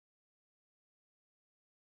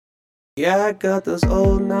Yeah, I got those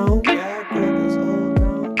old notes.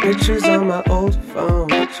 Pictures on my old phone.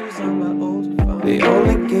 They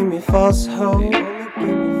only give me false hope.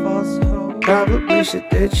 Probably should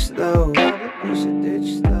ditch though.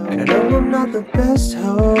 And I know I'm not the best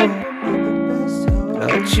hope. I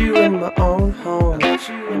let you in my own home.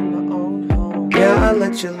 Yeah, I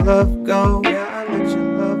let your love go.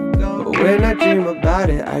 But when I dream about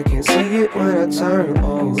it, I can see it when I turn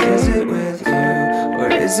on. Is it with you, or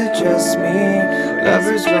is it just me?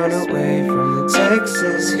 Lovers run away from the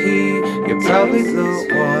Texas heat. You're probably the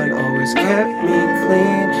one, always kept me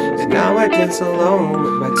clean. And now I dance alone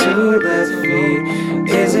with my two left feet.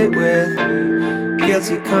 Is it with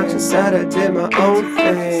guilty conscience that I did my own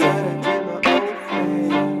thing?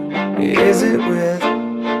 Is it with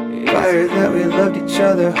fire that we loved each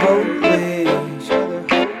other wholly?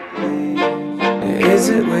 Is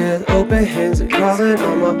it with open hands and crawling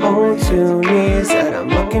on my own two knees that I'm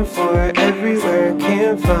looking for everywhere,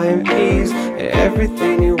 can't find peace? And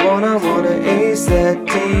everything you want, I wanna ace that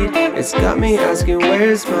deed. It's got me asking,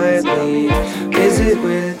 where's my lead? Is it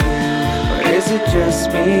with you, or is it just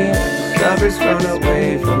me? Lovers run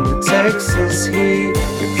away from the Texas heat.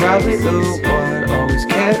 You're probably the one, always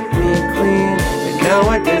kept me clean. And now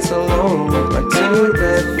I dance alone with my two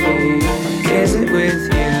left feet. Is it with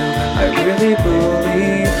you? I really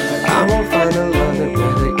believe I won't find a love that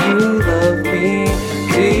will let you love me.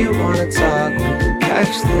 Do you wanna talk? We can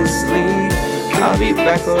catch this lead. I'll be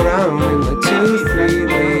back around in like 2-3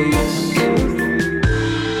 days.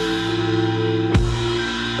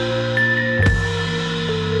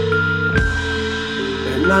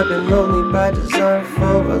 And I've been lonely by design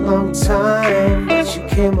for a long time, but you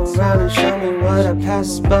came around and showed me what I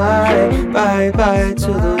passed by. Bye-bye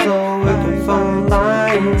to those old working phone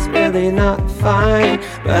lines. Really not fine,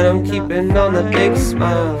 but I'm keeping on the big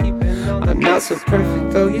smile. I'm not so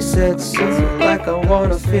perfect though, you said so. Like I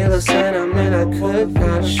wanna feel a sentiment I could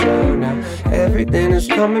not show. Now everything is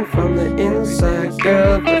coming from the inside,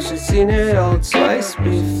 girl, but you've seen it all twice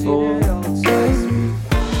before. I've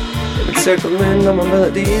been circling on my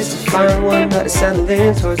melodies to find one that is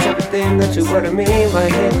settling towards everything that you were to me. My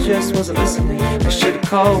head just wasn't listening. I should've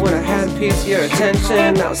called when I had a piece of your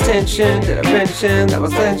attention. That was tension, did I mention that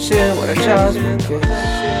was clenching when I charged my kiss?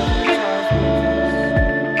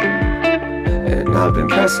 And I've been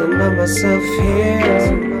pressing on myself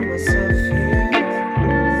here.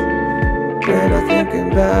 When I'm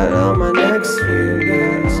thinking about all my next few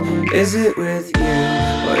years. Is it with you,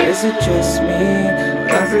 or is it just me?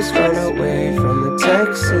 Lovers run away from the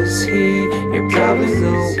Texas heat. You're probably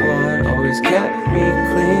the one, always kept me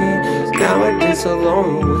clean. Now I dance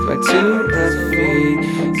alone with my two left feet.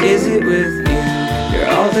 Is it with you? You're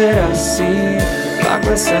all that I see. Lock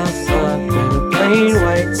myself up in a plain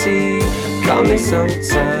white tee. Call me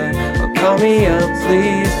sometime, or call me up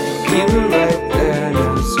please. You were right there.